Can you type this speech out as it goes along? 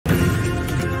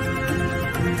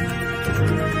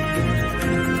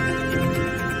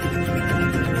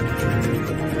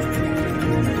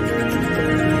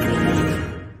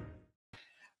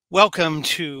Welcome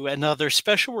to another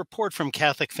special report from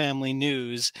Catholic Family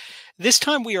News. This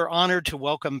time we are honored to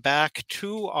welcome back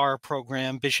to our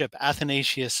program Bishop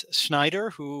Athanasius Schneider,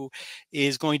 who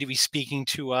is going to be speaking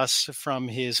to us from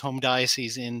his home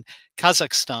diocese in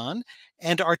Kazakhstan.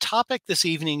 And our topic this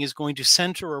evening is going to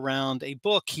center around a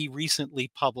book he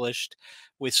recently published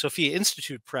with Sophia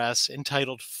Institute Press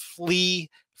entitled Flee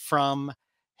from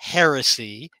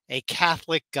Heresy, a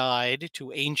Catholic Guide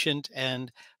to Ancient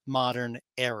and Modern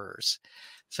Errors.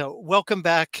 So welcome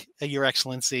back, Your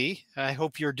Excellency. I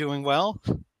hope you're doing well.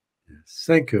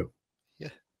 Thank you. Yeah.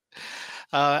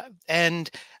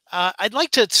 I'd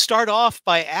like to start off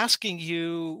by asking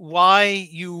you why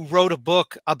you wrote a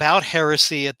book about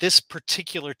heresy at this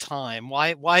particular time.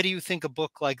 Why do you think a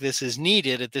book like this is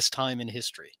needed at this time in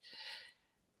history?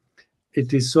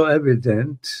 It is so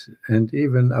evident, and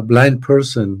even a blind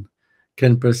person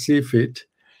can perceive it,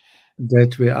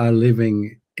 that we are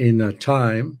living in a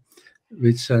time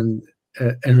with an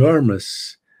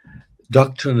enormous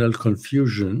doctrinal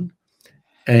confusion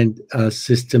and a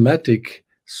systematic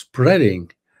spreading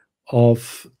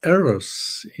of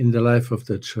errors in the life of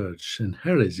the church and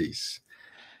heresies.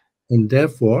 And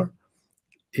therefore,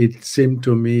 it seemed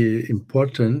to me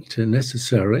important and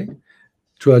necessary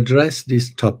to address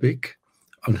this topic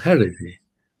on heresy.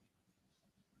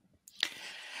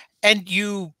 And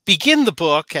you begin the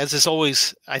book, as is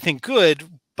always, I think, good,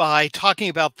 by talking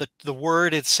about the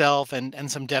word itself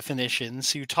and some definitions.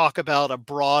 So you talk about a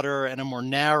broader and a more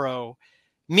narrow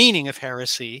meaning of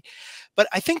heresy. But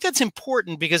I think that's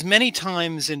important because many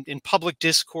times in public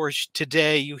discourse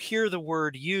today, you hear the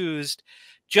word used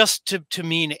just to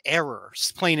mean error,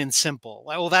 plain and simple.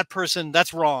 Well, that person,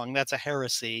 that's wrong, that's a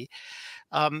heresy.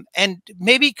 And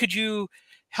maybe could you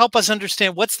help us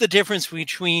understand what's the difference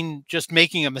between just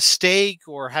making a mistake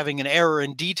or having an error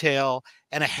in detail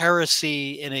and a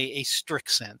heresy in a strict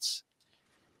sense?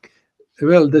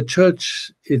 Well, the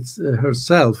church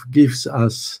herself gives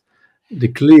us the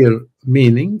clear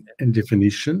meaning and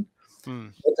definition.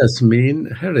 What does mean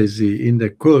heresy in the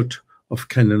code of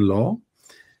canon law?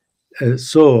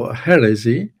 So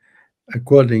heresy,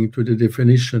 according to the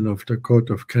definition of the code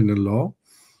of canon law,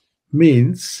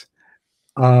 means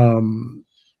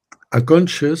a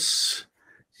conscious,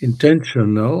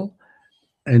 intentional,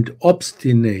 and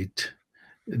obstinate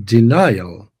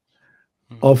denial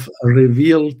of a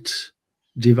revealed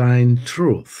divine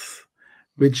truth,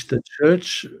 which the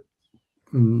church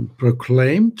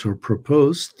proclaimed or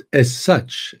proposed as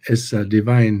such, as a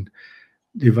divine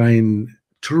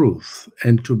truth,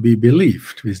 and to be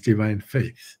believed with divine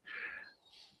faith,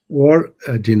 or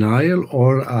a denial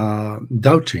or a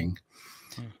doubting.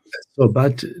 So,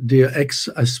 but the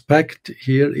aspect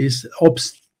here is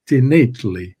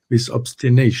obstinately, with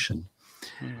obstination.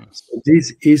 So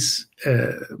this is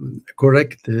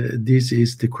correct. This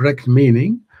is the correct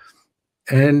meaning.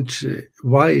 And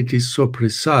why it is so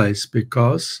precise?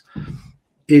 Because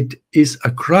it is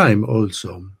a crime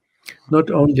also. Not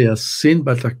only a sin,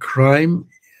 but a crime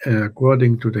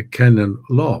according to the canon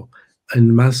law,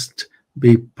 and must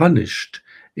be punished.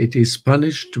 It is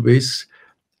punished with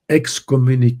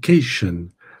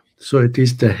excommunication. So it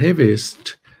is the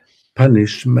heaviest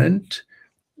punishment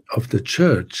of the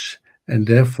church, and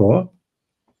therefore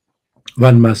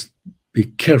one must be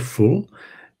careful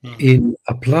in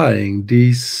applying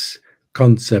this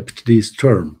concept, this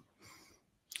term.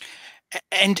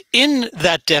 And in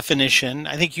that definition,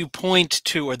 I think you point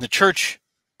to, or the church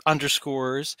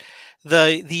underscores,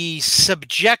 the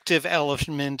subjective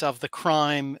element of the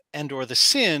crime and or the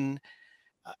sin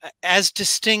as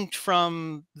distinct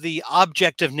from the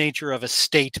objective nature of a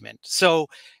statement. So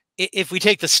if we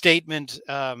take the statement,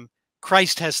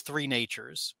 Christ has three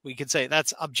natures, we could say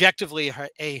that's objectively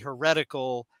a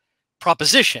heretical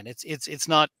proposition. It's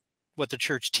not what the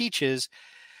church teaches.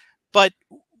 But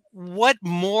what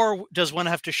more does one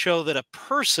have to show that a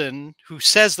person who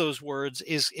says those words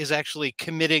is actually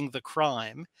committing the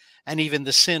crime and even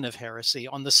the sin of heresy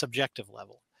on the subjective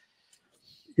level?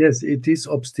 Yes, it is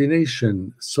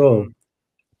obstination. So,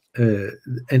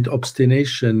 and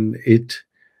obstination, it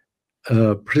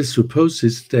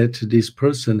presupposes that this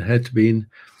person had been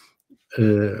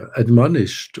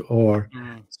admonished, or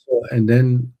so, and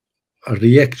then a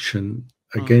reaction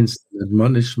against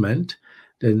admonishment.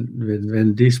 Then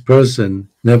when this person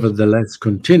nevertheless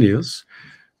continues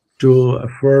to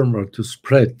affirm or to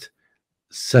spread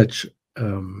such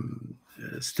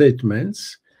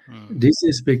statements, this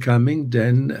is becoming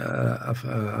then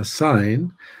a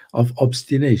sign of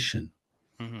obstination.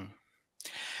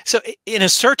 So in a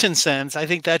certain sense, I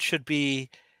think that should be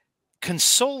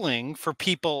consoling for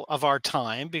people of our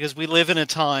time, because we live in a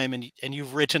time, and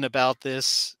you've written about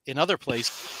this in other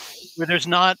places, where there's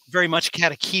not very much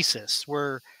catechesis,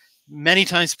 where many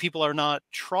times people are not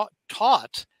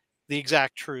taught the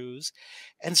exact truths.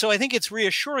 And so I think it's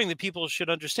reassuring that people should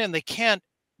understand they can't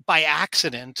by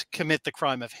accident commit the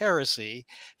crime of heresy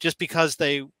just because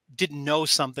they didn't know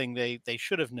something they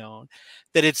should have known,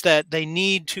 that it's that they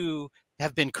need to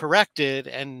have been corrected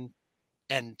and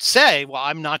say, well,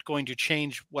 I'm not going to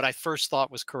change what I first thought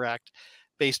was correct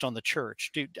based on the church.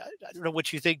 I don't know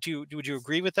what you think. Would you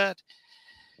agree with that?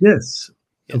 Yes,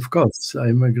 Yeah. of course,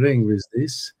 I'm agreeing with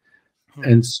this. Hmm.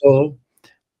 And so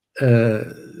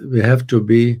we have to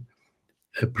be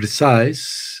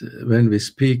precise when we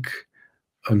speak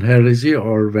on heresy,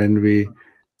 or when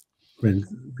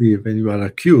you are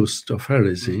accused of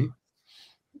heresy.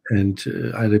 And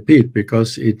I repeat,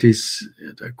 because it is,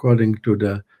 according to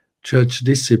the church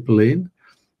discipline,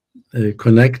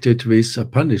 connected with a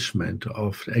punishment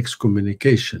of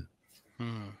excommunication.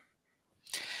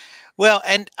 Well,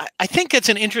 and I think it's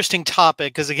an interesting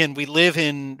topic, because again, we live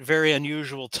in very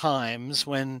unusual times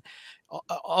when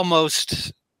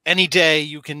almost any day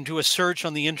you can do a search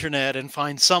on the internet and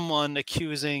find someone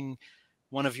accusing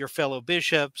one of your fellow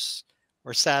bishops,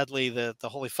 or sadly the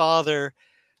Holy Father,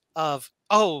 of,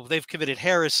 oh, they've committed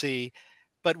heresy,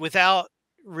 but without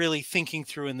really thinking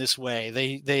through in this way.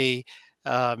 They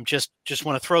just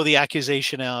want to throw the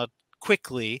accusation out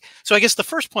quickly. So I guess the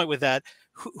first point with that,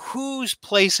 whose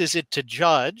place is it to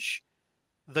judge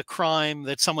the crime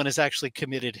that someone has actually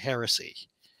committed heresy?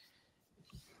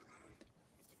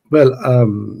 Well,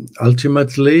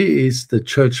 ultimately, is the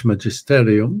church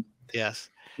magisterium. Yes.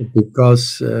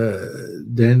 Because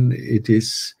then it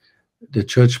is, the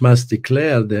church must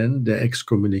declare then the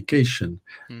excommunication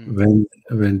when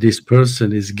this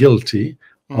person is guilty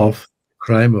of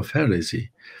crime of heresy.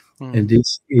 And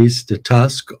this is the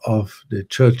task of the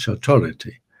church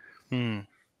authority.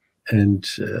 And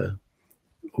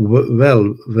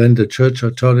well, when the church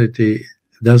authority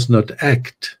does not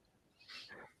act,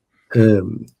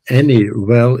 any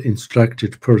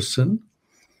well-instructed person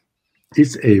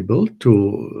is able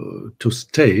to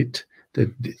state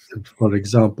that, for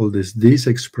example, this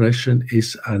expression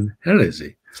is an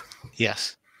heresy.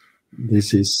 Yes.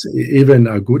 This is even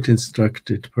a good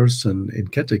instructed person in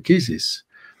catechesis.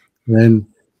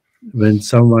 When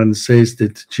someone says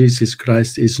that Jesus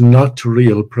Christ is not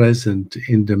real present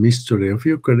in the mystery of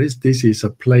Eucharist, this is a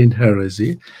plain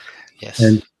heresy. Yes.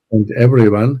 And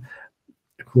everyone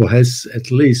who has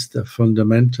at least a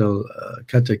fundamental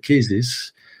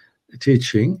catechesis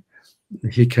teaching,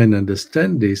 he can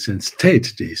understand this and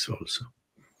state this also.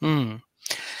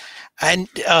 And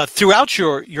throughout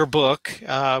your book,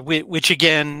 which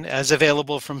again is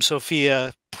available from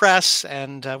Sophia Press,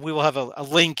 and we will have a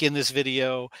link in this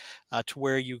video to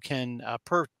where you can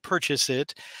purchase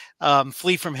it,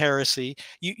 Flee from Heresy.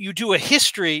 You do a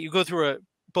history, you go through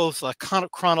both a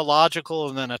chronological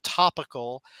and then a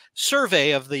topical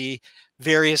survey of the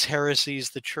various heresies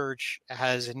the church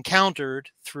has encountered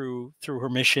through her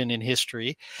mission in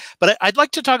history. But I'd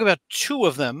like to talk about two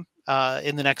of them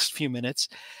in the next few minutes.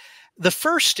 The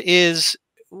first is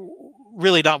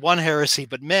really not one heresy,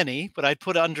 but many, but I'd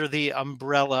put under the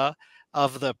umbrella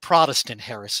of the Protestant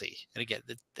heresy. And again,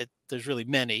 there's really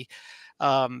many.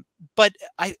 But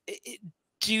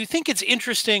do you think it's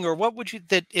interesting, or what would you,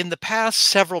 that in the past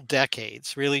several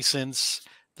decades, really since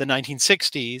the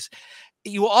 1960s,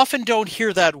 you often don't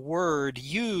hear that word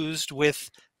used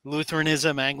with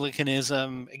Lutheranism,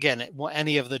 Anglicanism, again,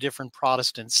 any of the different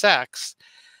Protestant sects.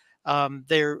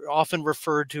 They're often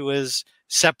referred to as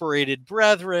separated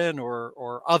brethren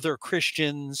or other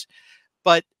Christians,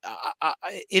 but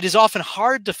it is often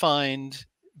hard to find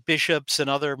bishops and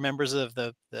other members of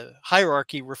the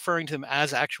hierarchy referring to them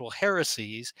as actual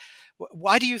heresies.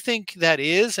 Why do you think that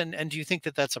is, and do you think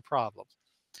that that's a problem?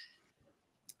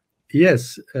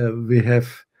 Yes, we have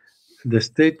the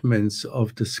statements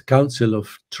of the Council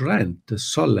of Trent, the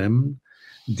solemn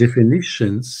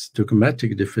definitions,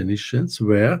 dogmatic definitions,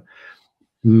 where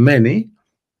many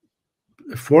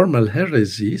formal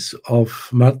heresies of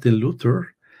Martin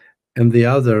Luther and the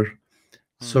other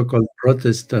so-called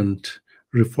Protestant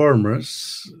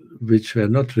reformers, which were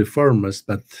not reformers,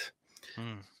 but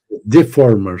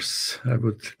deformers, I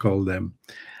would call them.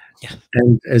 Yeah.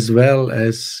 And as well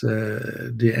as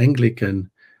the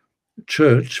Anglican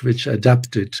Church, which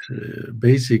adopted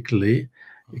basically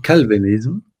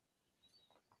Calvinism,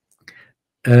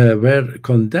 were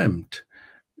condemned,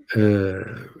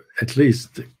 at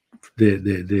least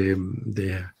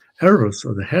the errors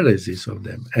or the heresies of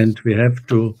them. And we have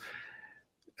to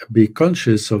be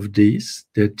conscious of these,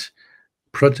 that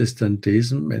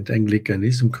Protestantism and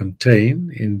Anglicanism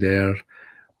contain in their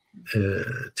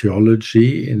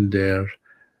theology, in their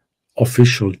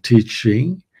official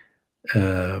teaching,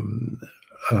 a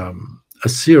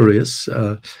serious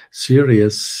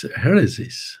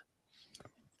heresies.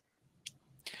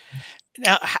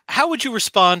 Now, how would you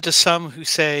respond to some who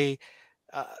say,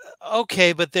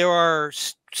 okay, but there are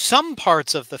some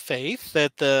parts of the faith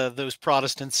that those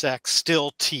Protestant sects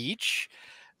still teach,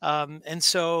 and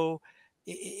so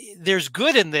there's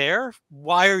good in there.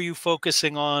 Why are you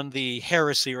focusing on the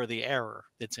heresy or the error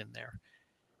that's in there?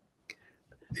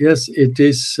 Yes, it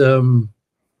is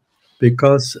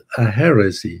because a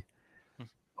heresy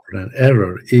or an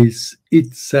error is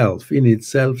itself, in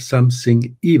itself,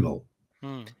 something evil.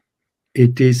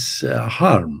 It is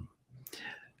harm.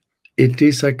 It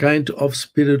is a kind of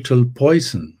spiritual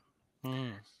poison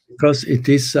because it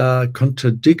is a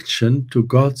contradiction to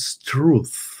God's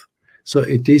truth. So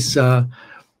it is a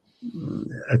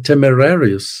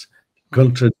temerarious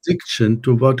contradiction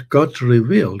to what God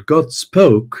revealed. God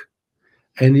spoke,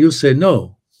 and you say,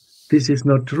 no, this is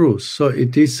not true. So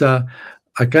it is a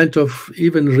kind of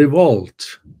even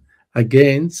revolt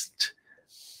against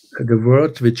the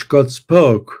word which God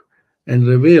spoke and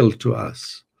revealed to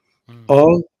us.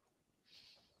 All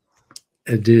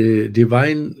the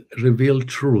divine revealed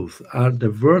truth are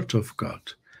the word of God,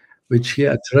 which he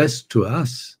addressed to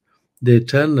us, the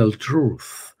eternal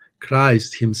truth.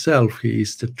 Christ himself, he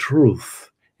is the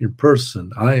truth in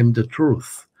person. I am the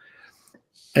truth.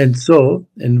 And so,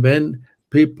 and when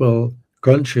people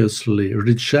consciously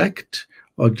reject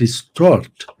or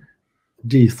distort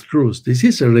these truths, this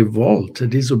is a revolt, a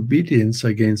disobedience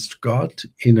against God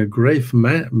in a grave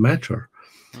matter.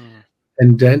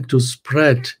 And then to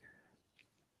spread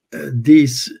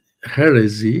this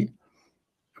heresy,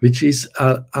 which is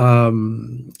a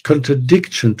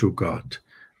contradiction to God,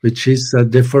 which is a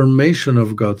deformation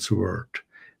of God's word.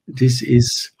 This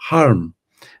is harm.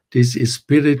 This is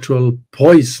spiritual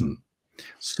poison.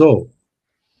 So,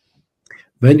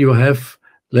 when you have,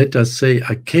 let us say,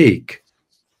 a cake,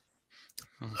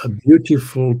 a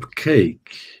beautiful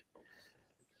cake,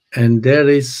 and there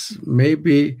is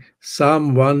maybe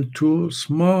some 1-2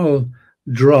 small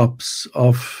drops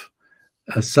of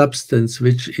a substance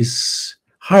which is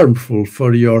harmful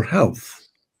for your health,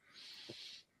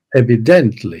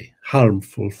 evidently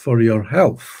harmful for your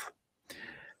health,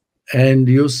 and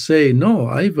you say, no,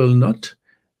 I will not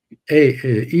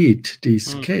eat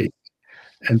this cake.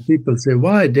 And people say,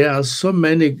 why? There are so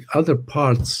many other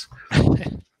parts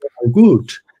that are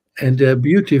good and they're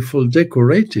beautiful,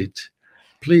 decorated.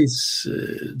 Please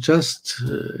just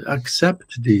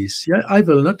accept this. Yeah, I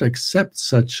will not accept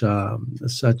such a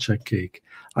cake.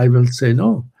 I will say,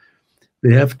 no,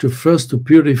 we have to first to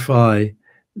purify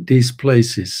these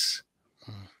places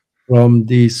from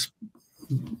these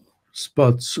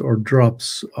spots or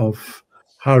drops of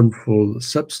harmful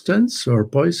substance or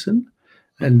poison,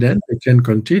 and then we can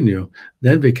continue.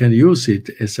 Then we can use it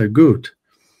as a good.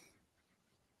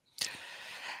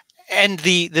 And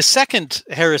the second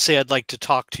heresy I'd like to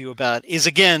talk to you about is,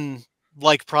 again,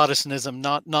 like Protestantism,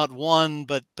 not one,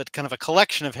 but kind of a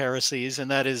collection of heresies,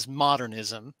 and that is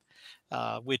modernism,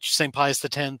 which St. Pius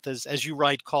X, as you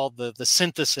write, called the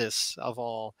synthesis of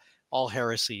all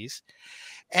heresies.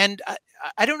 And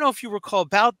I don't know if you recall,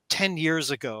 about 10 years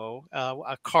ago,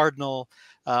 a Cardinal,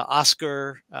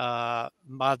 Oscar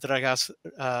Madragas,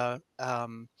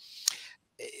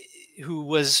 who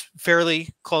was fairly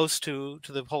close to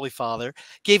the Holy Father,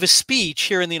 gave a speech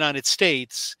here in the United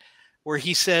States where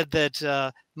he said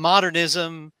that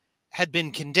modernism had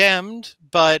been condemned,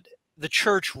 but the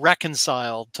Church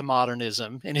reconciled to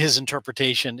modernism in his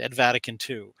interpretation at Vatican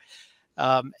II.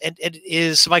 And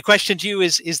my question to you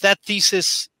is that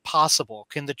thesis possible?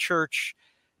 Can the Church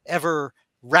ever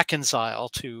reconcile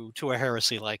to a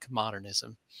heresy like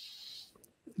modernism?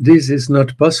 This is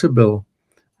not possible,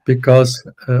 because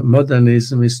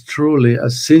modernism is truly a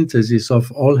synthesis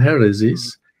of all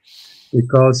heresies,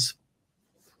 because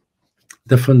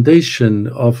the foundation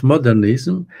of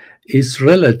modernism is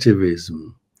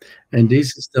relativism. And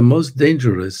this is the most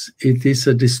dangerous. It is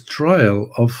a destroyer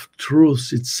of truth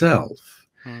itself,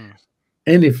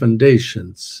 any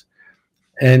foundations.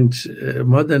 And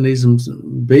modernism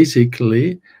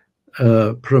basically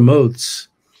promotes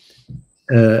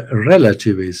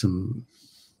relativism,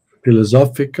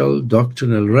 philosophical,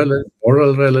 doctrinal,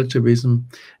 moral relativism.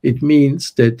 It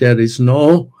means that there is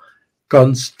no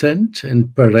constant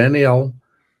and perennial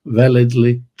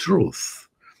validly truth.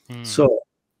 So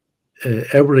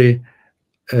every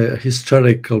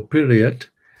historical period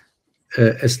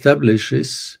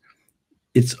establishes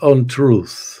its own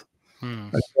truth.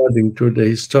 according to the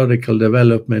historical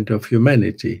development of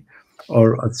humanity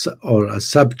or a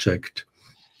subject.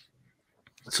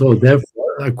 So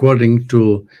therefore, according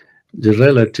to the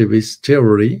relativist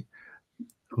theory,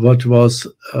 what was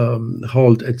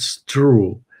held as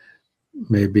true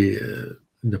maybe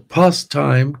in the past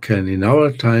time can in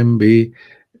our time be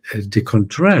the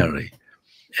contrary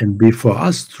and be for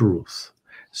us truth.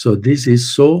 So this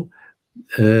is so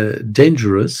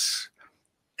dangerous,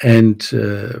 and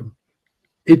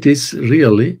it is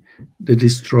really the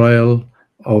destroyal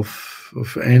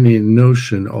of any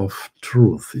notion of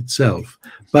truth itself.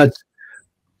 But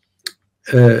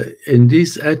in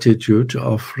this attitude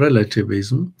of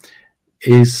relativism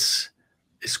is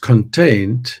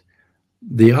contained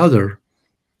the other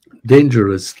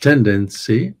dangerous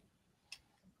tendency,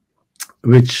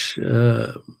 which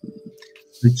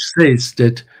says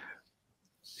that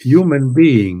human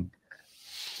being,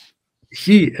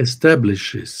 he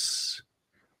establishes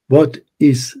what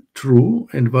is true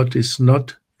and what is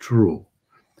not true,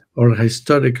 or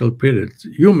historical periods,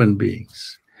 human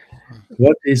beings,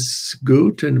 what is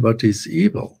good and what is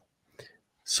evil.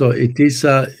 So it is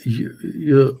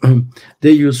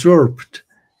they usurped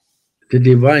the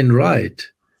divine right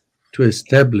to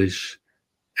establish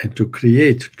and to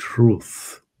create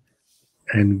truth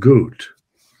and good.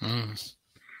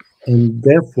 And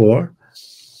therefore,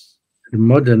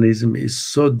 modernism is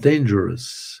so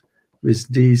dangerous with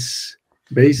this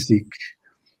basic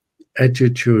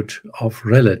attitude of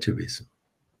relativism.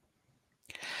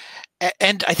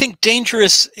 And I think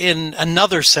dangerous in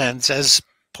another sense, as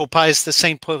Pope Pius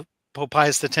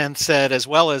X said, as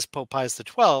well as Pope Pius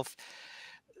XII,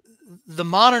 the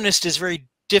modernist is very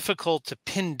difficult to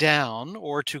pin down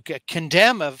or to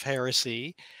condemn of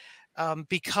heresy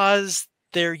because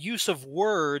their use of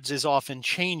words is often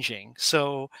changing.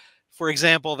 So, for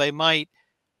example, they might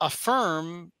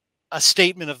affirm a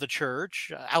statement of the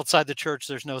church. Outside the church,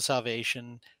 there's no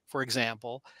salvation, for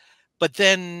example, but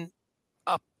then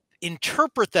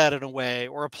interpret that in a way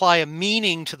or apply a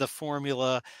meaning to the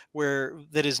formula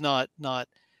that is not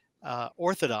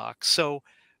orthodox. So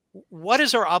what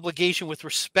is our obligation with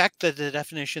respect to the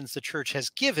definitions the church has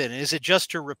given? Is it just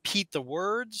to repeat the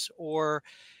words, or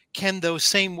can those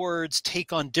same words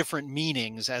take on different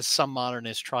meanings, as some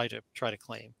modernists try to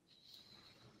claim?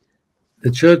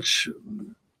 The church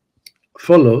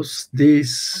follows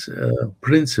this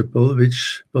principle,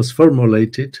 which was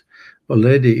formulated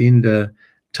already in the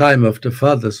time of the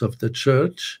fathers of the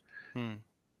church,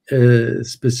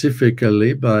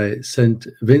 specifically by Saint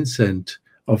Vincent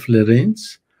of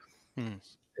Lerins,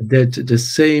 that the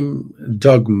same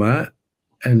dogma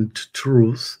and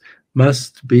truth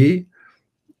must be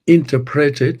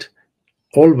interpreted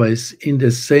always in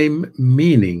the same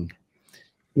meaning,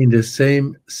 in the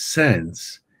same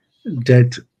sense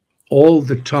that all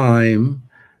the time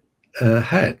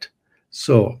had.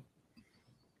 So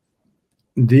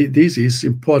this is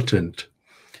important.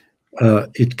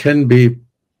 It can be,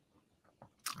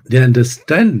 the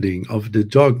understanding of the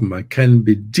dogma can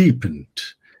be deepened,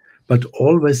 but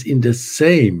always in the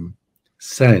same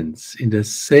sense, in the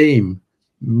same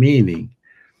meaning.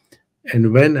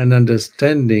 And when an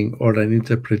understanding or an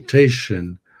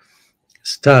interpretation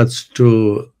starts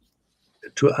to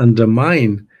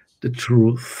undermine the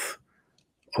truth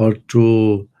or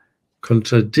to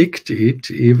contradict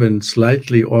it even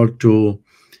slightly, or to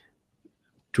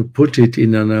put it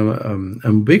in an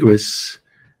ambiguous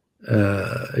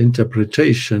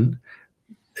interpretation,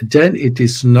 then it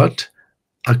is not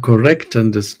a correct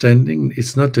understanding,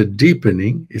 it's not a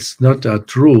deepening, it's not a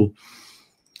true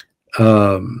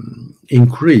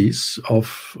increase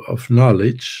of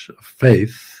knowledge, of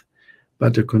faith,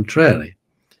 but the contrary.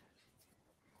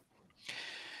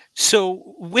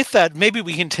 So with that, maybe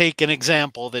we can take an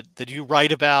example that you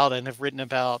write about and have written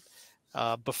about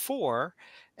before,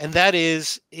 and that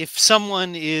is if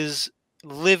someone is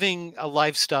living a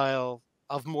lifestyle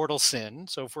of mortal sin.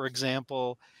 So for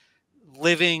example,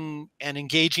 living and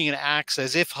engaging in acts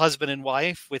as if husband and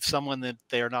wife with someone that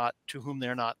to whom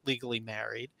they're not legally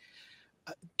married,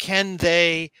 can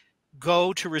they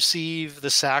go to receive the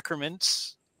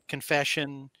sacraments,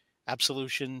 confession,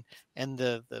 absolution, and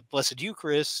the Blessed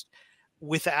Eucharist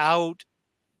without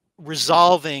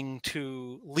resolving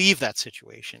to leave that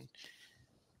situation?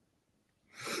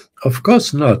 Of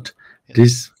course not.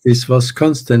 This was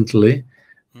constantly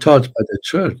taught by the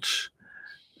church.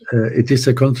 It is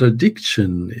a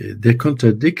contradiction. They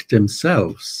contradict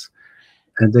themselves,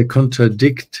 and they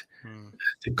contradict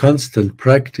the constant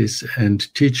practice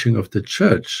and teaching of the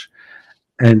church.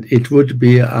 And it would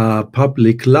be a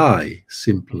public lie,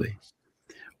 simply,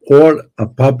 or a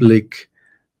public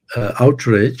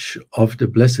outrage of the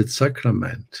Blessed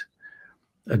Sacrament,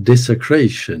 a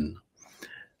desecration,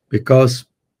 because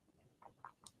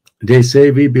they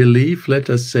say we believe, let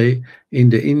us say, in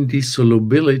the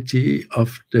indissolubility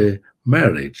of the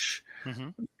marriage.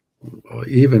 Or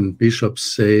even bishops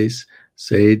say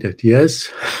that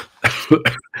yes,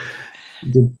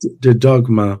 the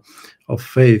dogma of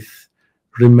faith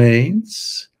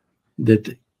remains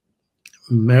that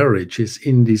marriage is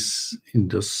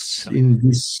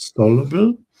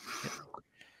indissoluble,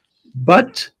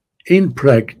 but in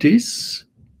practice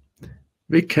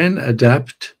we can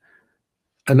adapt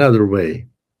another way.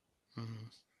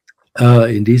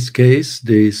 In this case,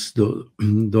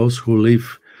 those who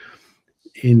live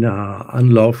in an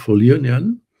unlawful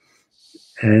union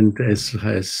and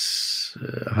as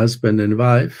husband and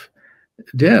wife,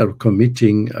 they are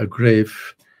committing a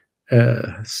grave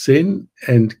sin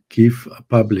and give a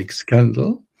public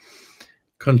scandal,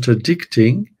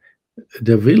 contradicting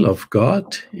the will of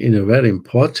God in a very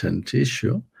important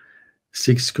issue,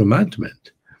 Sixth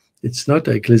Commandment. It's not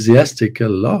an ecclesiastical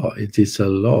law, it is a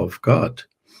law of God.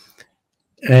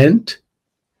 And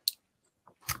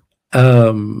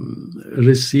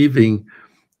receiving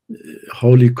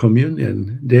Holy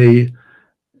Communion, they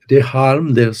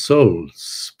harm their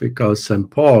souls, because St.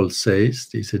 Paul says,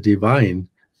 it's a divine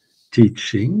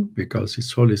teaching, because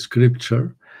it's Holy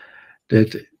Scripture,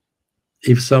 that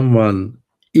if someone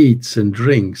eats and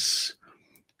drinks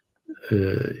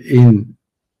in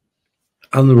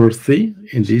unworthy,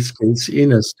 in this case,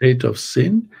 in a state of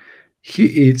sin, he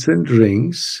eats and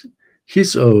drinks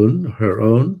her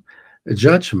own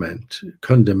judgment,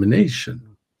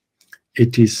 condemnation.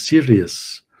 It is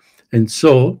serious. And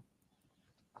so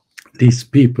these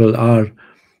people are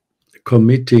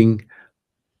committing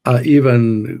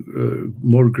even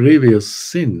more grievous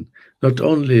sin, not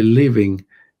only living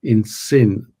in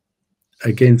sin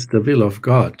against the will of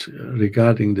God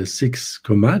regarding the Sixth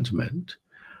Commandment,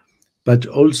 but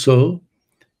also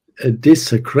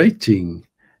desecrating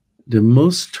the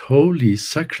most holy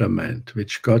sacrament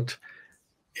which God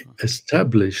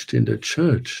established in the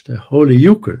Church, the Holy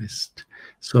Eucharist.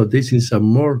 So this is a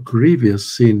more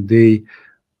grievous sin. They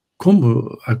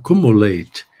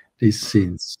accumulate these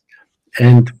sins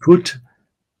and put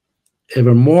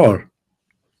ever more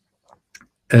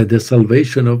the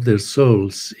salvation of their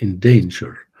souls in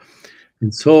danger.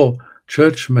 And so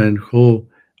churchmen who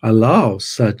allow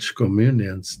such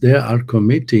communions, they are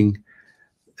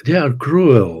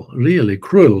cruel, really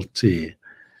cruelty.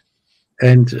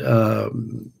 And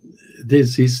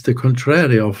this is the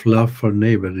contrary of love for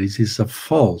neighbor. This is a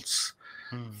false,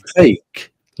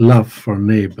 fake love for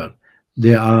neighbor.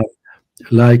 They are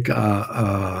like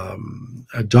a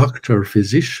doctor,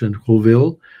 physician who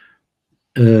will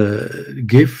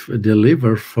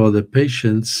deliver for the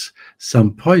patients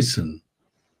some poison,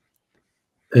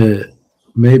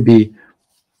 maybe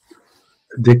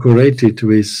decorated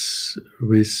with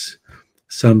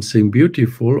something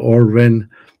beautiful, or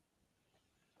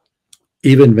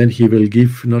even when he will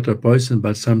give not a poison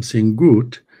but something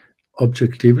good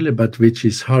objectively, but which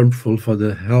is harmful for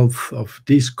the health of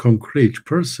these concrete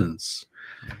persons.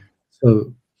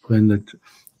 So when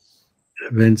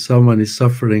someone is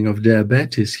suffering of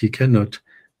diabetes, he cannot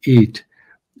eat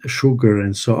sugar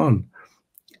and so on,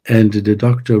 and the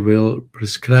doctor will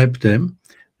prescribe them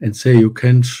and say you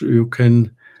can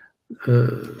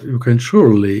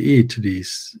surely eat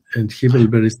these, and he will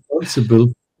be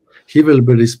responsible. He will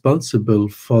be responsible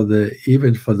for the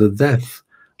death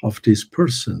of this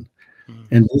person.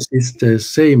 And this is the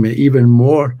same, even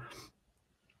more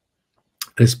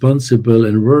responsible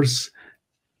and worse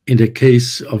in the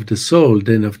case of the soul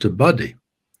than of the body.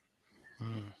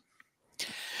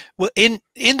 Well, in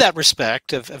that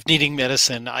respect of needing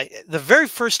medicine, the very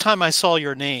first time I saw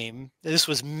your name, this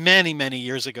was many, many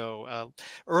years ago,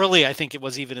 early, I think it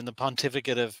was even in the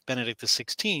pontificate of Benedict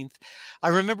XVI, I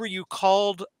remember you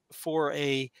called for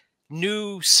a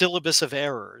new syllabus of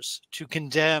errors to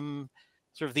condemn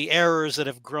sort of the errors that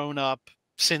have grown up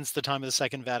since the time of the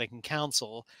Second Vatican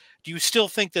Council. Do you still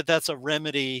think that that's a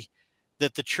remedy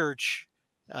that the Church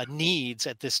needs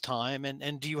at this time?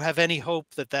 And do you have any hope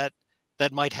that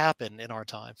might happen in our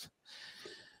time?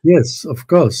 Yes, of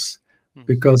course,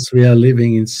 because we are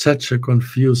living in such a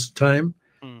confused time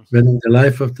when in the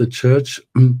life of the Church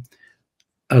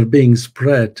are being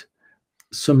spread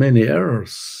so many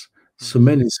errors, so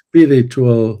many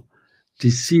spiritual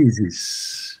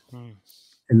diseases.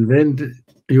 And when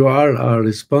you are a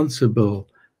responsible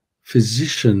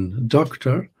physician,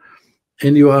 doctor,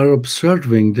 and you are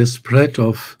observing the spread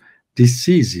of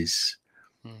diseases,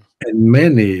 and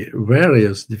many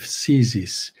various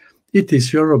diseases it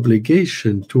is your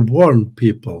obligation to warn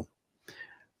people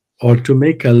or to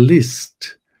make a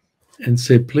list and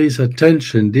say, please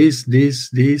attention, these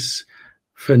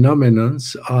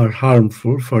phenomenons are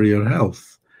harmful for your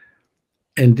health.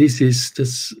 And this is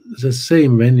the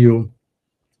same when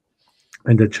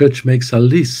the church makes a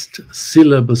list.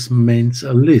 Syllabus means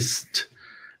a list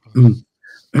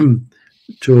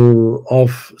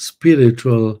of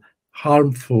spiritual,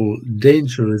 harmful,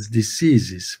 dangerous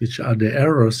diseases, which are the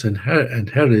errors and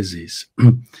heresies.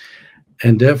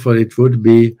 And therefore it would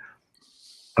be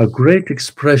a great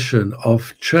expression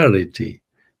of charity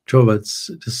towards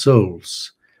the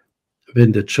souls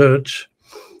when the church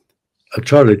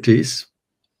authorities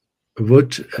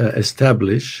would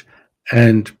establish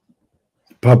and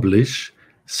publish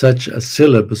such a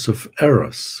syllabus of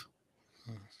errors.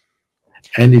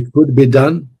 And it could be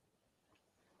done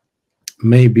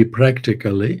maybe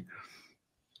practically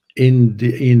in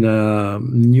a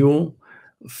new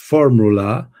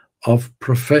formula of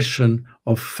profession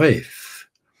of faith,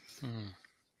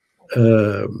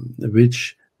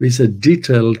 which with a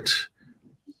detailed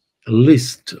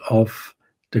list of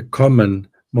the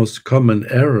most common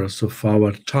errors of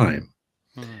our time,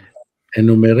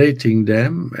 enumerating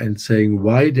them and saying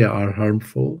why they are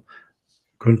harmful,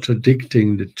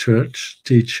 contradicting the church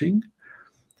teaching,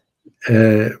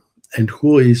 and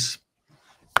who is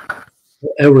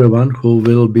everyone who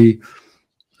will be,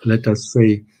 let us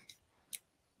say,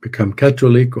 become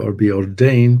Catholic or be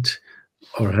ordained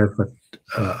or have an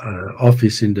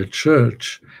office in the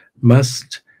church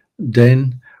must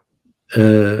then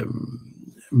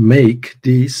make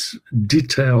this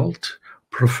detailed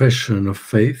profession of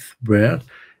faith where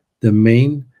the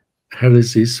main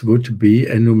heresies would be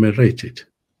enumerated.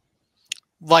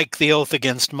 Like the oath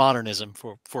against modernism,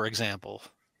 for example.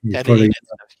 Yes.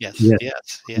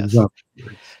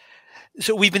 Exactly.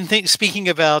 So we've been speaking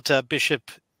about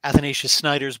Bishop Athanasius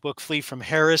Schneider's book, Flee from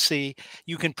Heresy.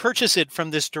 You can purchase it from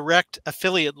this direct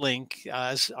affiliate link.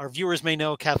 As our viewers may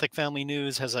know, Catholic Family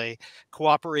News has a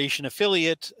cooperation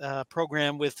affiliate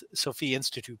program with Sophia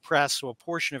Institute Press, so a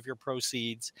portion of your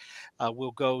proceeds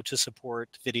will go to support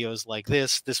videos like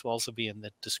this. This will also be in the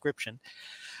description.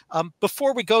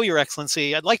 Before we go, Your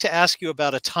Excellency, I'd like to ask you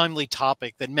about a timely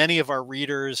topic that many of our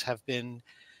readers have been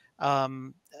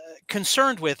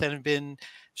concerned with and have been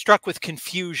struck with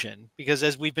confusion, because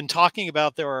as we've been talking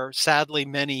about, there are sadly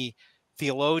many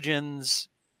theologians,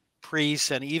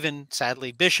 priests, and even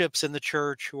sadly bishops in the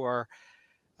church who are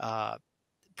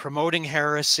promoting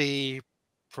heresy,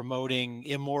 promoting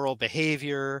immoral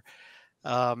behavior.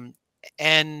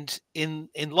 And in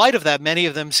light of that, many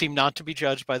of them seem not to be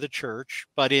judged by the church.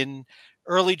 But in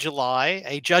early July,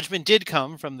 a judgment did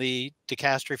come from the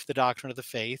Dicastery for the Doctrine of the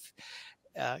Faith,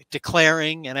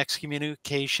 declaring an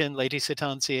excommunication, leti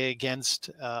setantiae, against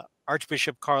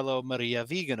Archbishop Carlo Maria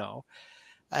Vigano.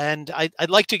 And I'd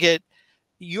like to get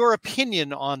your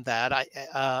opinion on that.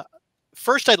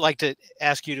 First, I'd like to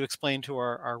ask you to explain to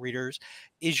our readers,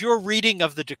 is your reading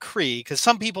of the decree, because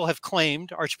some people have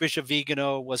claimed Archbishop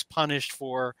Vigano was punished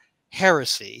for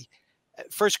heresy.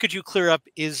 First, could you clear up,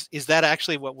 is that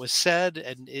actually what was said,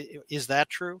 and is that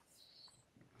true?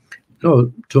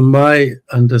 No, to my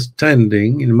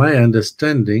understanding,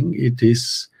 it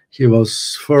is he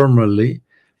was formally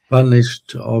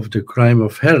punished of the crime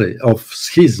of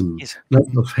schism, not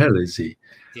of heresy.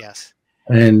 Yes.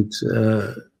 And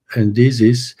this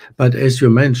is, but as you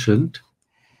mentioned,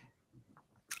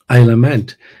 I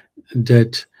lament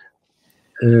that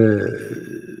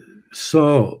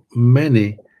so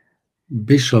many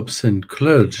bishops and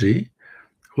clergy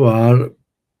who are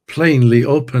plainly,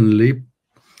 openly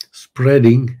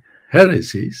spreading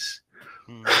heresies,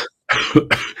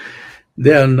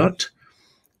 they are not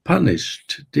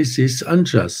punished. This is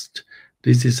unjust.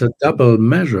 This is a double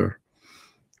measure.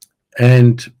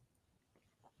 And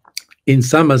in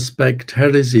some aspect,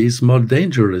 heresy is more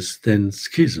dangerous than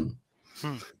schism.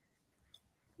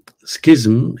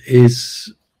 Schism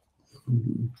is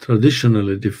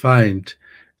traditionally defined,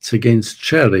 it's against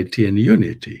charity and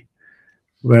unity,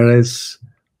 whereas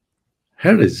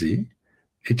heresy,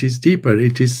 it is deeper.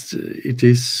 It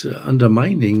is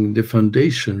undermining the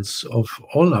foundations of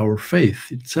all our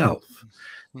faith itself.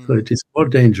 So it is more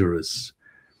dangerous.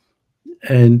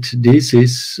 And this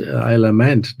is, I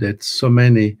lament that so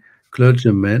many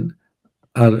clergymen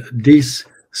are this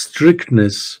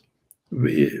strictness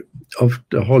of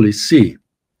the Holy See,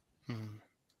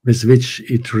 with which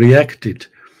it reacted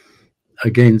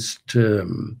against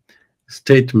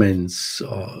statements,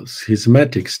 or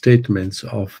schismatic statements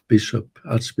of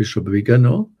Archbishop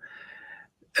Vigano,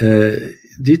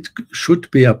 it should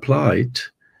be applied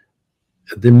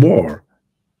the more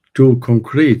to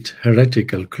concrete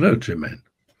heretical clergymen,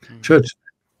 churchmen.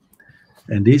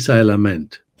 And this I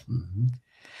lament.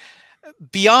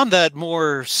 Beyond that,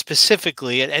 more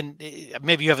specifically, and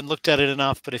maybe you haven't looked at it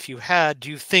enough, but if you had, do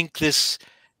you think this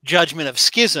judgment of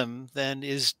schism then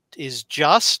is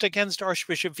just against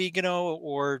Archbishop Vigano,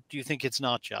 or do you think it's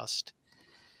not just?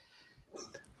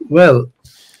 Well,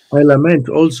 I lament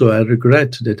also, I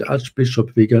regret that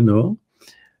Archbishop Vigano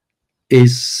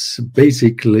is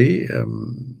basically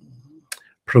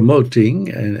promoting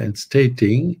and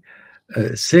stating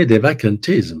sede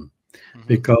vacantism,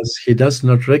 because he does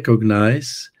not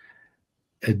recognize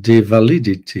the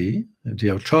validity, the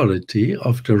authority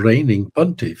of the reigning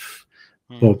pontiff,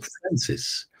 Pope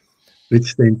Francis,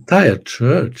 which the entire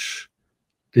church,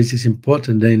 this is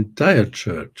important, the entire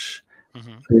church,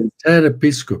 the entire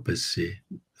episcopacy,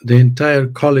 the entire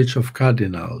college of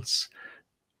cardinals,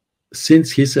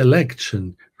 since his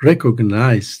election,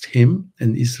 recognized him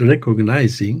and is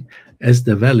recognizing as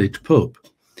the valid pope.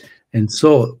 And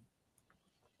so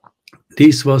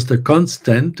this was the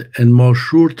constant and more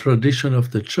sure tradition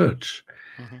of the church.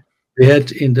 We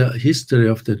had in the history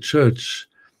of the church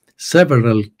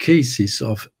several cases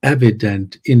of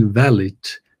evident invalid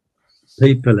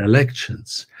papal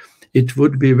elections. It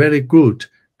would be very good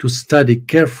to study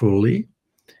carefully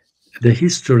the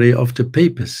history of the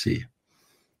papacy.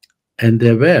 And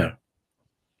there were.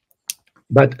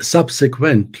 But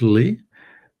subsequently,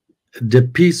 the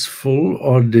peaceful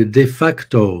or the de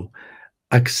facto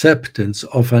acceptance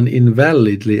of an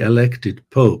invalidly elected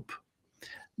pope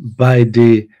by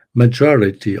the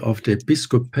majority of the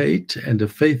episcopate and the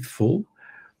faithful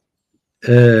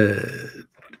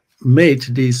made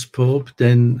this pope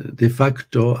then de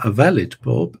facto a valid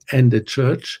pope, and the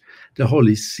church, the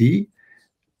Holy See,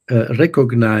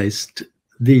 recognized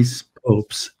these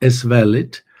popes as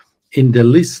valid. In the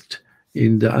list,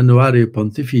 in the Annuario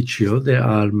Pontificio, there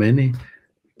are many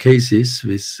cases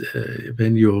with,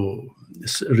 when you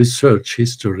research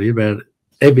history, were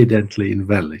evidently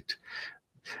invalid.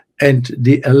 And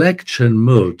the election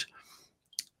mode,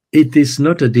 it is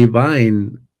not a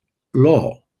divine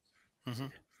law.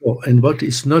 And what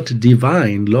is not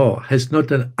divine law has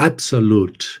not an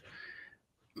absolute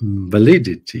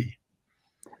validity,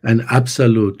 an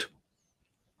absolute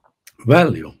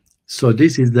value. So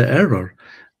this is the error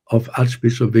of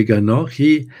Archbishop Vigano.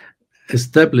 He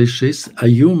establishes a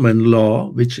human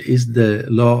law, which is the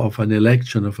law of an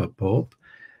election of a pope.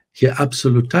 He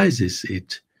absolutizes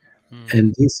it.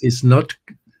 And this is not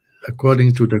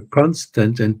according to the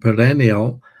constant and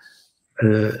perennial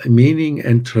meaning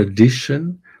and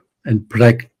tradition and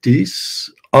practice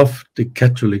of the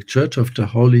Catholic Church, of the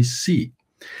Holy See.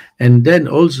 And then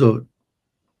also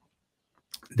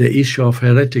the issue of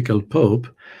heretical pope,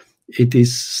 it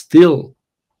is still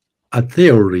a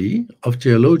theory of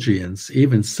theologians,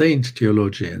 even saint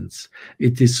theologians.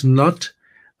 It is not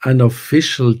an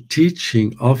official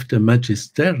teaching of the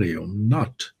magisterium,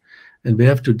 not. And we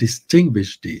have to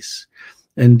distinguish this.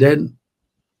 And then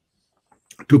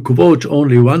to quote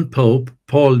only one pope,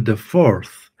 Paul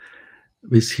IV,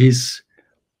 with his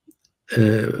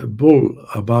bull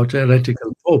about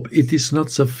heretical pope, it is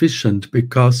not sufficient,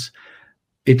 because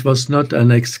it was not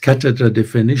an ex cathedra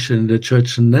definition. The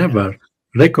church never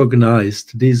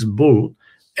recognized this bull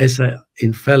as an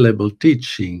infallible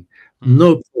teaching.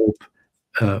 No pope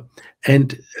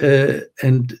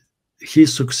and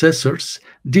his successors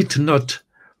did not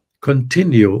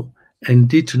continue and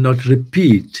did not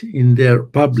repeat in their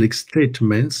public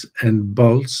statements and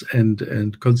bulls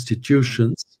and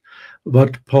constitutions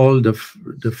what Paul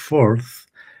IV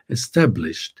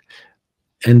established.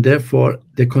 And therefore,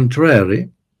 the contrary,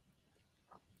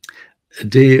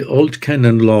 the old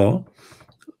canon law,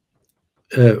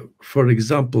 for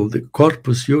example, the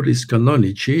Corpus Juris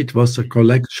Canonici, it was a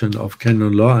collection of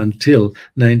canon law until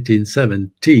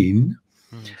 1917,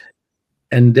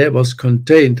 and there was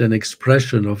contained an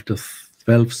expression of the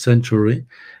 12th century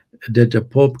that the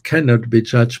Pope cannot be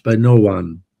judged by no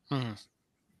one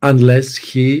unless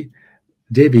he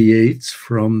deviates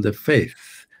from the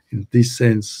faith. In this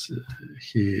sense,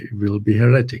 he will be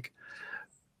heretic.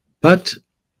 But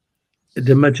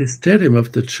the magisterium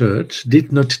of the church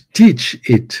did not teach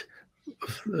it.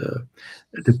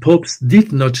 The popes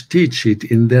did not teach it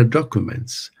in their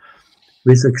documents,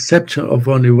 with exception of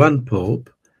only one pope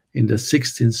in the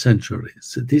 16th century.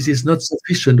 So this is not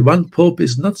sufficient. One pope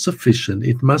is not sufficient.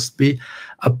 It must be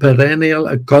a perennial,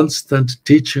 a constant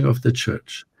teaching of the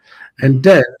church. And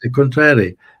then, the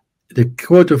contrary, the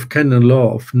Code of Canon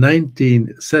Law of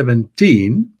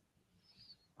 1917,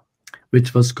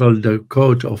 which was called the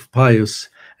Code of Pius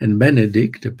and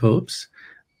Benedict, the popes,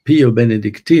 Pio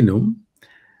Benedictinum,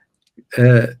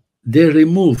 they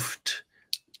removed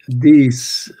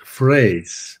this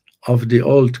phrase of the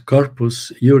old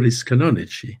corpus juris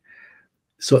canonici.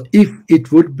 So if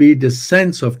it would be the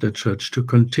sense of the church to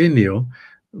continue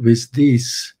with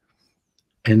this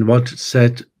and what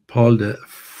said Paul the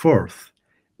Fourth,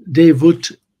 they would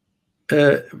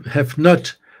have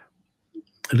not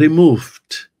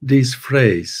removed this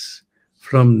phrase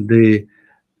from the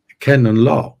canon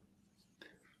law,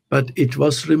 but it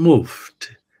was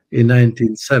removed in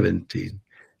 1917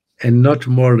 and not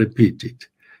more repeated.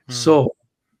 So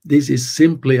this is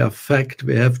simply a fact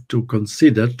we have to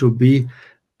consider to be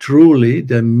truly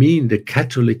the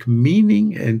Catholic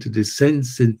meaning and the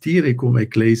sensitiericum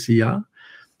ecclesia,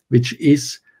 which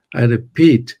is, I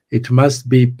repeat, it must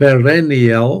be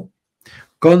perennial,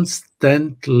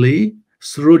 constantly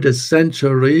through the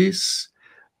centuries,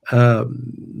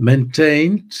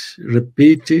 maintained,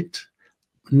 repeated,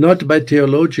 not by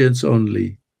theologians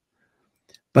only,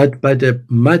 but by the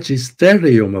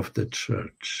magisterium of the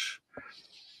church.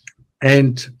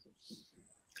 And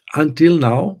until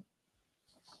now,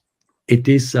 it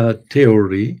is a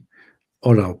theory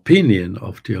or opinion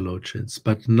of theologians,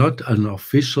 but not an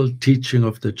official teaching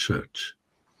of the church.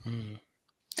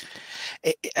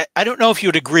 I don't know if you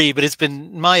would agree, but it's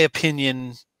been my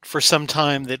opinion for some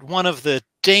time that one of the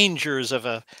dangers of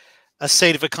a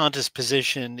sedevacantist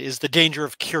position is the danger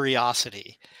of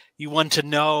curiosity. You want to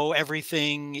know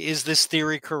everything. Is this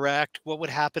theory correct? What would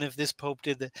happen if this pope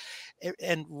did that?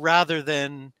 And rather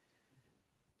than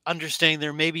understanding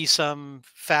there may be some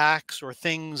facts or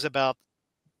things about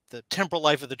the temporal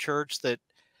life of the church that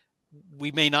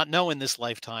we may not know in this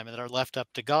lifetime and that are left up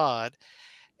to God,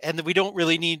 and that we don't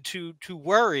really need to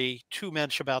worry too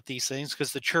much about these things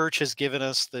because the church has given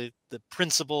us the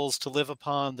principles to live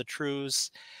upon, the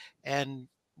truths, and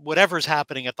whatever's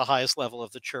happening at the highest level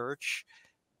of the church,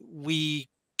 we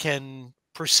can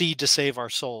proceed to save our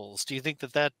souls. Do you think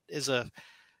that that is that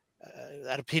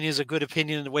opinion is a good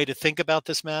opinion and a way to think about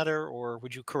this matter, or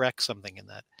would you correct something in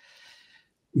that?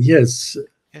 Yes,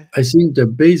 I think the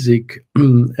basic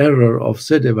error of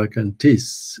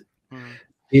sedevacantists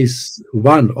is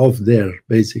one of their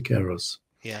basic errors.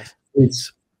 Yes.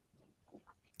 It's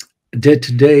that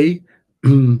they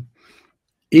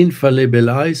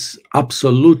infallibilize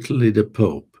absolutely the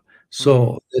Pope.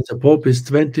 So that the Pope is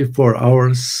 24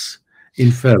 hours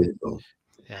infallible.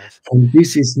 Yes. And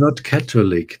this is not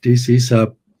Catholic. This is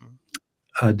a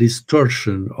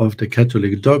distortion of the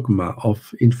Catholic dogma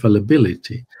of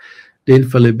infallibility. The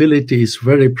infallibility is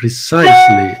very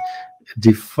precisely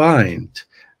defined,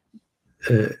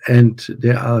 and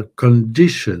there are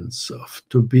conditions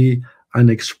to be an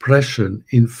expression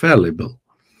infallible.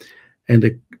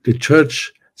 And the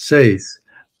church says,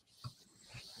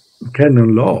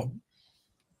 canon law,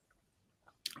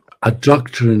 a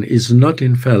doctrine is not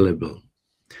infallible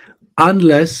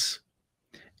unless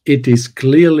it is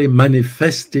clearly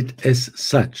manifested as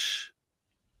such.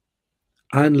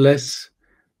 Unless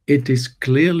it is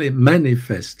clearly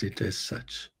manifested as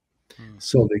such.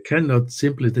 So we cannot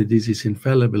simply say this is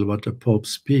infallible what the Pope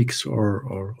speaks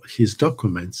or his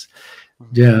documents.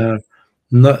 There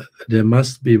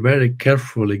must be very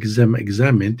carefully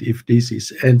examined if this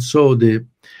is. And so the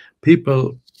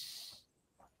people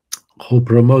who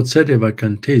promote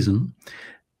sedevacantism,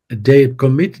 they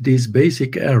commit this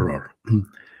basic error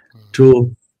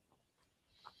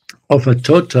of a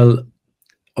total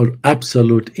or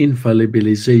absolute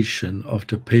infallibilization of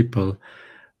the papal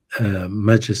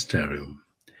magisterium.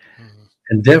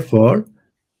 And therefore,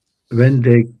 when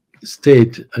they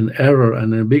state an error,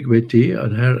 an ambiguity,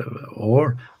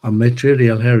 or a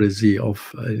material heresy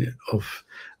of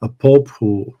a pope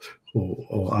who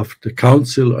or after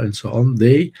council and so on,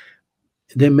 they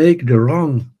make the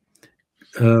wrong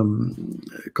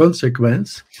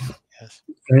consequence. Yes.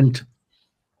 And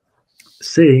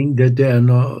saying that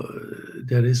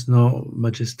there is no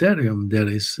magisterium, there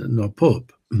is no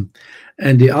pope.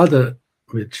 And the other,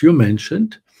 which you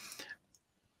mentioned,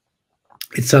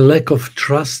 it's a lack of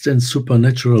trust and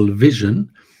supernatural vision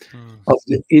of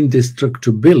the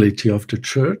indestructibility of the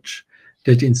church,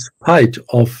 that in spite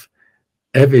of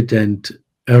evident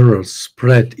errors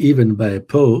spread even by a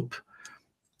pope,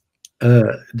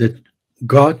 that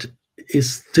God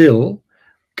is still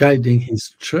guiding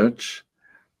his church,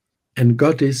 and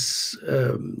God is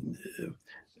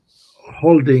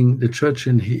holding the church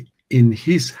in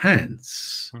his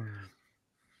hands.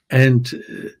 And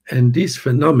this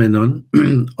phenomenon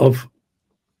of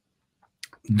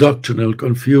doctrinal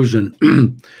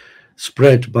confusion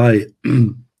spread by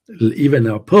even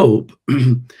a pope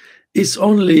is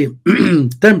only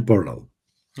temporal.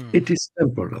 It is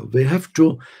temporal. We have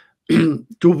to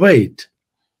to wait,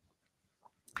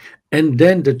 and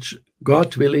then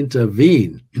God will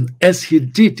intervene, as he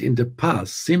did in the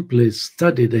past. Simply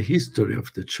study the history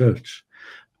of the church,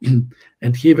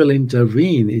 and he will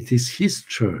intervene. It is his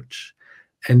church.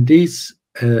 And these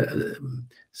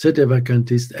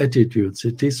sedevacantist attitudes,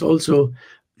 it is also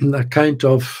a kind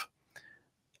of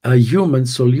a human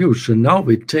solution. Now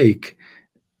we take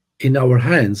in our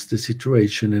hands the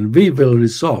situation, and we will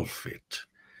resolve it.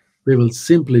 We will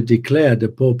simply declare the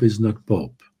Pope is not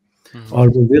Pope,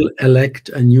 or we will elect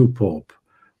a new Pope,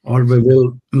 or we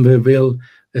will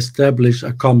establish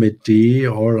a committee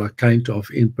or a kind of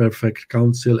imperfect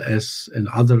council, as in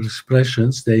other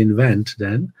expressions they invent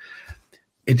then.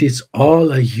 It is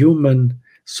all a human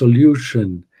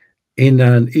solution in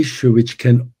an issue which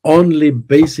can only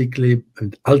basically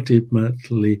and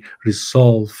ultimately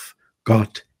resolve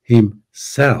God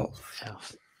himself,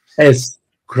 as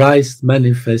Christ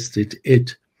manifested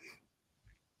it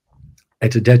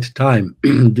at that time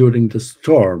during the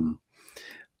storm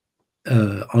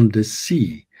on the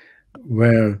sea,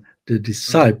 where the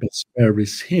disciples were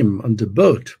with him on the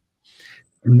boat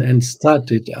and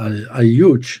started a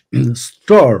huge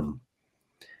storm,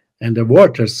 and the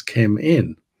waters came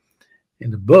in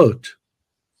the boat,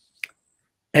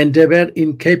 and they were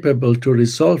incapable to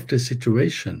resolve the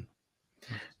situation.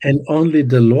 And only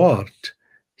the Lord,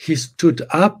 he stood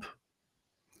up.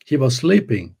 He was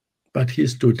sleeping, but he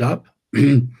stood up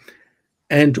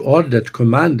and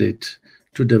commanded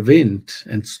to the wind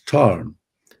and storm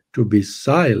to be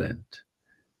silent.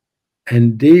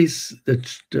 And this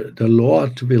the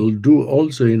Lord will do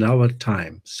also in our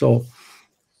time. So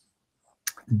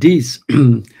these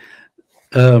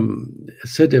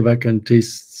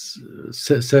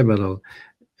sedevacantists, several,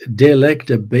 they lack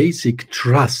the basic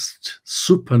trust,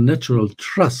 supernatural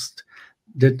trust,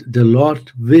 that the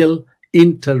Lord will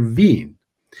intervene.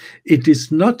 It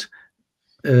is not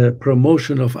a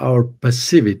promotion of our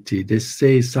passivity.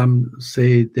 Some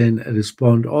say then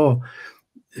respond, oh,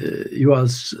 you are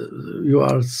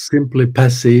simply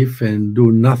passive and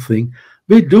do nothing.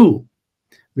 We do.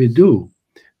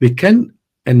 We can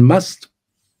and must,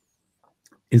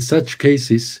 in such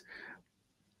cases,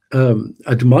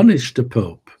 admonish the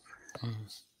Pope,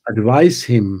 advise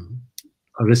him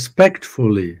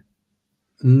respectfully,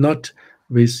 not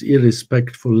with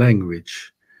irrespectful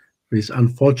language, which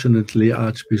unfortunately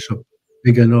Archbishop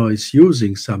Vigano is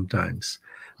using sometimes,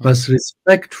 but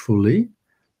respectfully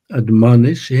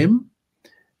admonish him,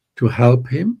 to help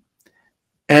him,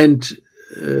 and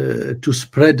to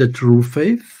spread the true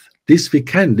faith. This we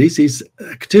can. This is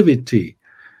activity.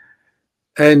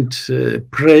 And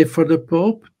pray for the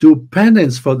Pope, do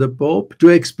penance for the Pope, do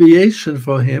expiation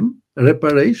for him,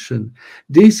 reparation.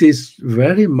 This is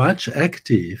very much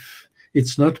active.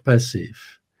 It's not passive.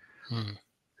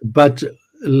 But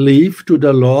leave to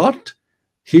the Lord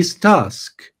his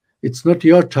task. It's not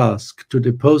your task to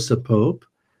depose the Pope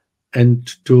and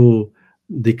to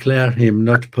declare him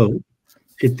not Pope.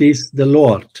 It is the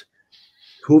Lord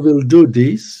who will do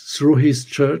this through his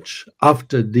church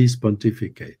after this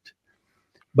pontificate.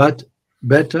 But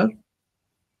better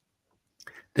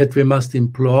that we must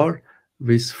implore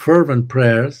with fervent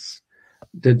prayers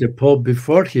that the Pope,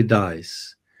 before he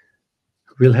dies,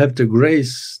 will have the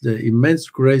grace, the immense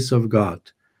grace of God,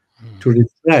 to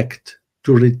retract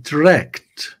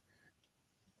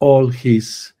all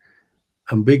his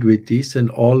ambiguities and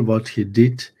all what he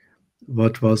did,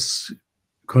 what was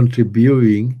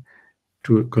contributing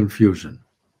to confusion.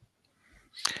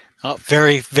 Oh,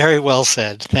 very, very well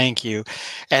said. Thank you.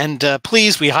 And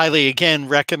please, we highly, again,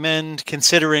 recommend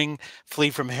considering Flee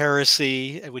from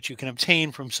Heresy, which you can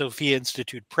obtain from Sophia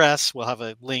Institute Press. We'll have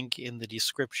a link in the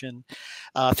description.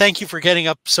 Thank you for getting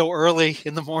up so early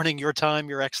in the morning, your time,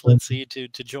 Your Excellency, to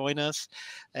join us.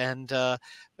 And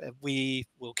we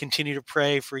will continue to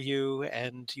pray for you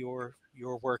and your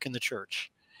work in the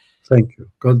church. Thank you.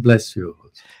 God bless you.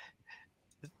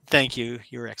 Thank you,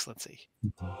 Your Excellency.